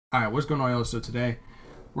All right, what's going on, y'all? So today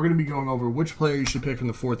we're going to be going over which player you should pick from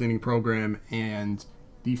the fourth inning program and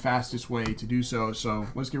the fastest way to do so. So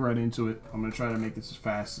let's get right into it. I'm going to try to make this as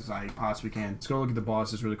fast as I possibly can. Let's go look at the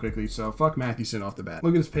bosses really quickly. So fuck Mathewson off the bat.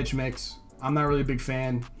 Look at his pitch mix. I'm not really a big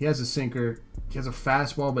fan. He has a sinker. He has a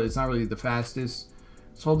fastball, but it's not really the fastest.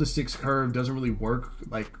 His 12-6 curve doesn't really work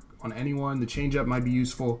like on anyone. The changeup might be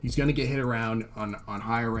useful. He's going to get hit around on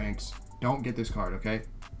higher ranks. Don't get this card, okay?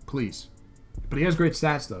 Please. But he has great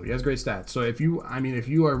stats, though. He has great stats. So if you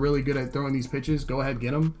are really good at throwing these pitches, go ahead,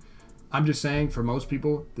 get him. I'm just saying, for most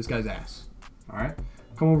people, this guy's ass. All right?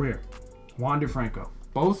 Come over here. Wander Franco.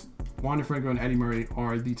 Both Wander Franco and Eddie Murray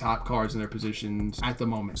are the top cards in their positions at the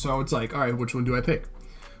moment. So it's like, all right, which one do I pick?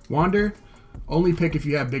 Wander, only pick if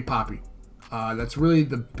you have Big Papi. That's really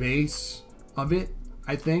the base of it,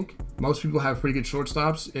 I think. Most people have pretty good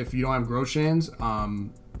shortstops. If you don't have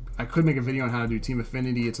Groshans, I could make a video on how to do team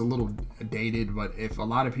affinity. It's a little dated, but if a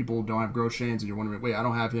lot of people don't have Groshans and you're wondering, wait, I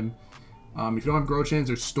don't have him. If you don't have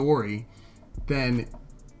Groshans or Story, then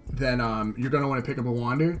you're going to want to pick up a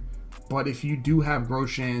Wander. But if you do have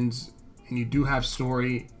Groshans and you do have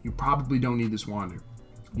Story, you probably don't need this Wander.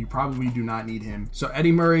 You probably do not need him. So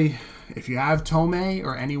Eddie Murray, if you have Tomei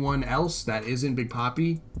or anyone else that isn't Big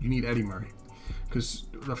Papi, you need Eddie Murray. Because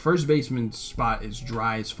the first baseman spot is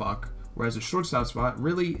dry as fuck. Whereas a shortstop spot,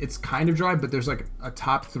 really, it's kind of dry, but there's like a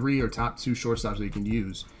top 3 or top 2 shortstops that you can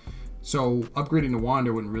use. So upgrading to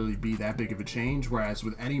Wander wouldn't really be that big of a change. Whereas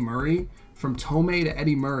with Eddie Murray, from Tomei to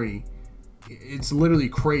Eddie Murray, it's literally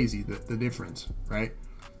crazy, the difference, right?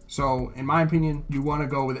 So in my opinion, you want to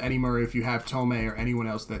go with Eddie Murray if you have Tomei or anyone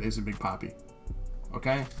else that isn't Big Papi.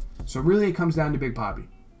 Okay? So really it comes down to Big Papi.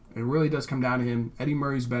 It really does come down to him. Eddie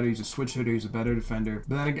Murray's better. He's a switch hitter. He's a better defender.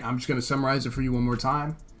 But then again, I'm just going to summarize it for you one more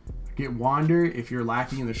time. Get Wander if you're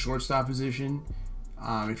lacking in the shortstop position.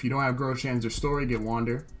 If you don't have Groshans or Story, get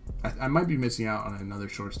Wander. I might be missing out on another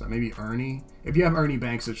shortstop. Maybe Ernie. If you have Ernie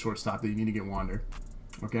Banks at shortstop, then you need to get Wander.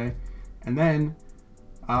 Okay? And then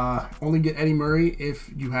only get Eddie Murray if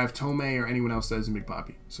you have Tomei or anyone else that isn't Big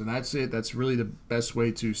Papi. So that's it. That's really the best way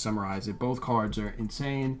to summarize it. Both cards are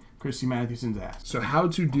insane. Christy Mathewson's ass. So how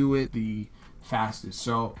to do it the fastest.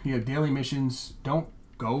 So you have daily missions. Don't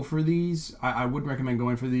go for these. I would recommend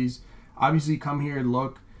going for these. Obviously, come here and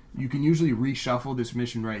look. You can usually reshuffle this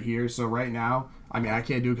mission right here. So right now, I mean, I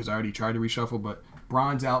can't do it because I already tried to reshuffle, but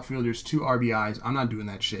bronze outfielders, 2 RBIs. I'm not doing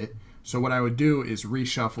that shit. So what I would do is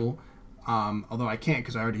reshuffle, although I can't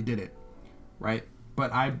because I already did it, right?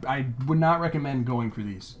 But I would not recommend going for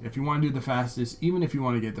these. If you want to do the fastest, even if you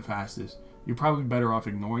want to get the fastest, you're probably better off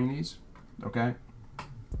ignoring these, okay?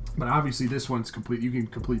 But obviously, this one's complete. You can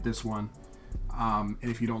complete this one. And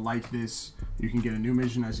if you don't like this, you can get a new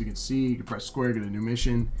mission. As you can see, you can press square, get a new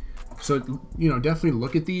mission. So, you know, definitely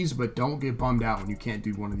look at these, but don't get bummed out when you can't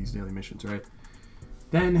do one of these daily missions, right?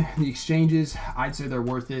 Then the exchanges, I'd say they're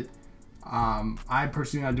worth it. I'm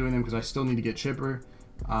personally not doing them because I still need to get Chipper.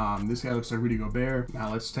 This guy looks like Rudy Gobert.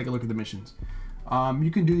 Now let's take a look at the missions. You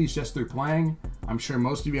can do these just through playing. I'm sure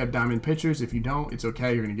most of you have diamond pitchers. If you don't, it's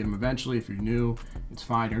okay. You're going to get them eventually. If you're new, it's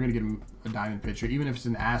fine. You're going to get them a diamond pitcher. Even if it's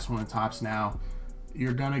an ass one of the tops now,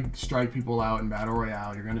 you're going to strike people out in Battle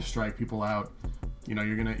Royale. You're going to strike people out. You know,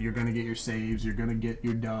 you're gonna get your saves. You're going to get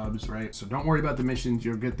your dubs, right? So don't worry about the missions.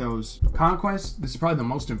 You'll get those. Conquest, this is probably the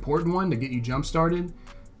most important one to get you jump started.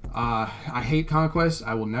 I hate Conquest.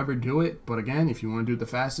 I will never do it. But again, if you want to do it the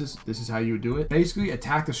fastest, this is how you would do it. Basically,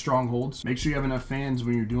 attack the strongholds. Make sure you have enough fans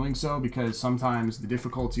when you're doing so because sometimes the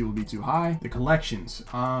difficulty will be too high. The collections.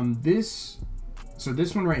 So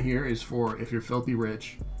this one right here is for if you're filthy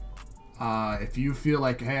rich. If you feel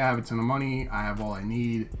like, hey, I have a ton of money, I have all I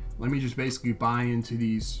need, let me just basically buy into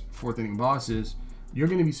these fourth inning bosses. You're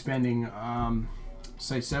going to be spending,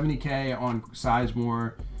 say, 70K on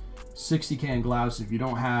Sizemore, 60K in Glaus. If you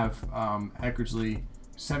don't have Eckersley,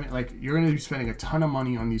 you're going to be spending a ton of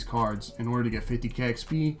money on these cards in order to get 50K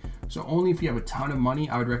XP. So only if you have a ton of money,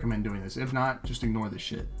 I would recommend doing this. If not, just ignore this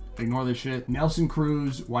shit. Ignore this shit. Nelson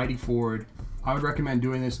Cruz, Whitey Ford. I would recommend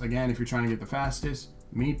doing this again if you're trying to get the fastest.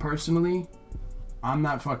 Me personally, I'm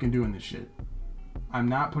not fucking doing this shit. I'm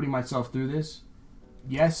not putting myself through this.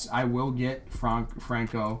 Yes, I will get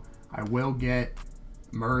Franco. I will get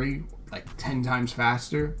Murray like 10 times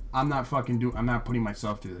faster. I'm not putting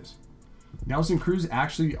myself through this. Nelson Cruz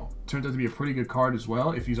actually turns out to be a pretty good card as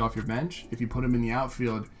well if he's off your bench. If you put him in the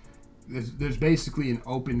outfield, there's basically an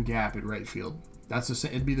open gap at right field.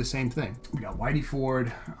 It'd be the same thing. We got Whitey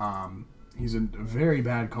Ford. He's a very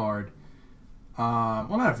bad card.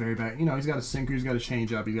 Well, not very bad. You know, he's got a sinker, he's got a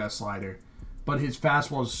changeup, he's got a slider. But his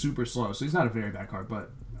fastball is super slow, so he's not a very bad card.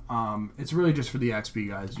 But it's really just for the XP,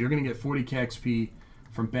 guys. You're going to get 40K XP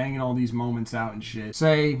from banging all these moments out and shit.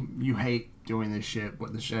 Say you hate doing this shit,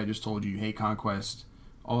 what the shit I just told you hate conquest,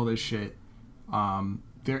 all this shit.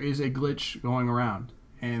 There is a glitch going around.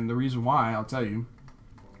 And the reason why, I'll tell you,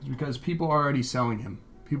 is because people are already selling him.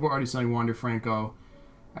 People are already selling Wander Franco.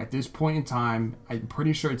 At this point in time, I'm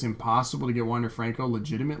pretty sure it's impossible to get Wander Franco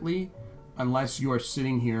legitimately unless you are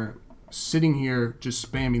sitting here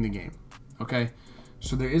just spamming the game. Okay?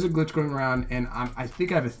 So there is a glitch going around, and I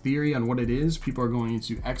think I have a theory on what it is. People are going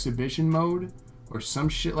into exhibition mode or some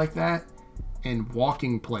shit like that and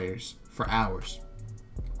walking players for hours.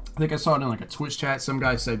 I think I saw it in like a Twitch chat. Some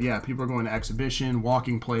guy said, yeah, people are going to exhibition,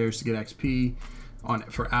 walking players to get XP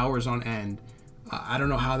for hours on end. I don't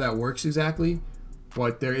know how that works exactly,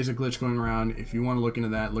 but there is a glitch going around. If you want to look into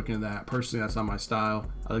that, look into that. Personally, that's not my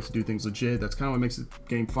style. I like to do things legit. That's kind of what makes the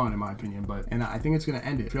game fun, in my opinion. And I think it's going to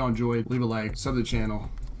end it. If y'all enjoyed, leave a like, sub to the channel,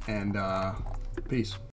 and peace.